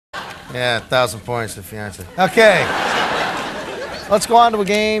Yeah, 1,000 points to fiance. Okay. Let's go on to a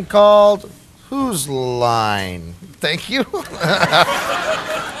game called Whose Line? Thank you.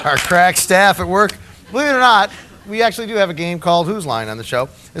 Our crack staff at work. Believe it or not, we actually do have a game called Whose Line on the show.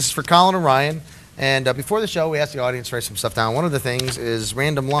 This is for Colin and Ryan. And before the show, we asked the audience to write some stuff down. One of the things is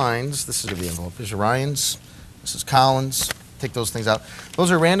random lines. This is going to be envelope. This is Ryan's. This is Colin's. Take those things out.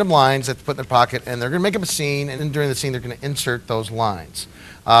 Those are random lines that they put in their pocket, and they're going to make up a scene, and then during the scene, they're going to insert those lines.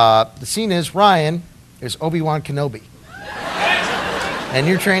 The scene is Ryan is Obi-Wan Kenobi. And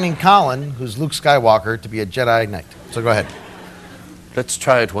you're training Colin, who's Luke Skywalker, to be a Jedi Knight. So go ahead. Let's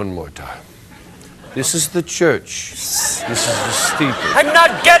try it one more time. This is the church. This is the steeple. I'm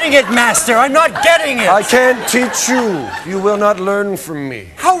not getting it, Master. I'm not getting it. I can't teach you. You will not learn from me.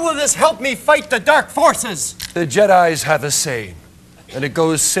 How will this help me fight the dark forces? The Jedis have a saying, and it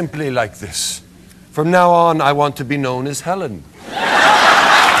goes simply like this. From now on, I want to be known as Helen.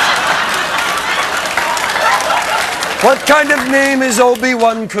 What kind of name is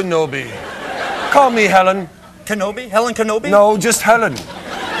Obi-Wan Kenobi? Call me Helen. Kenobi? Helen Kenobi? No, just Helen.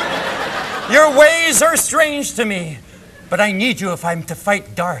 Your ways are strange to me, but I need you if I'm to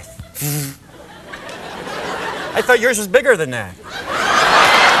fight Darth. I thought yours was bigger than that.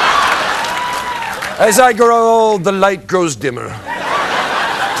 As I grow old, the light grows dimmer.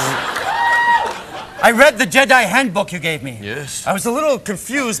 I read the Jedi handbook you gave me. Yes. I was a little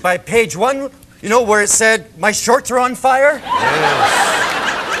confused by page 1, you know, where it said, my shorts are on fire? Yes.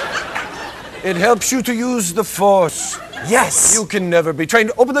 It helps you to use the Force. Yes. You can never be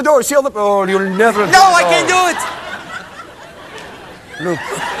trained. Open the door, seal the... Oh, you'll never... No, I can do it! Luke,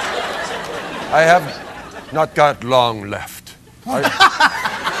 I have not got long left. I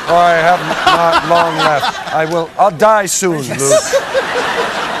have not long left. I'll die soon, Luke.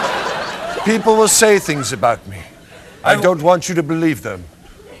 People will say things about me. I don't want you to believe them.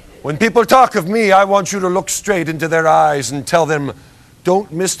 When people talk of me, I want you to look straight into their eyes and tell them,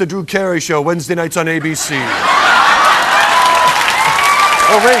 don't miss the Drew Carey Show Wednesday nights on ABC.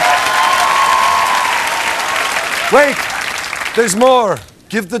 Oh, wait. Wait, there's more.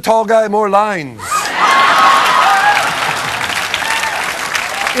 Give the tall guy more lines.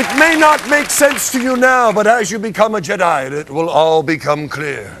 It may not make sense to you now, but as you become a Jedi, it will all become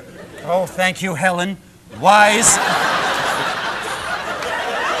clear. Oh, thank you, Helen. Wise.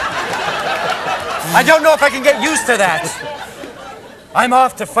 I don't know if I can get used to that. I'm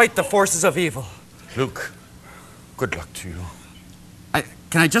off to fight the forces of evil. Luke, good luck to you.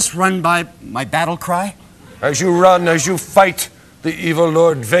 Can I just run by my battle cry? As you run, as you fight the evil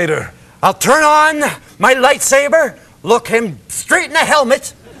Lord Vader. I'll turn on my lightsaber, look him straight in the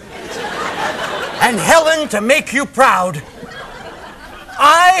helmet, and Helen, to make you proud,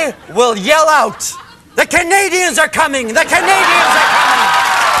 I will yell out, the Canadians are coming! The Canadians are coming!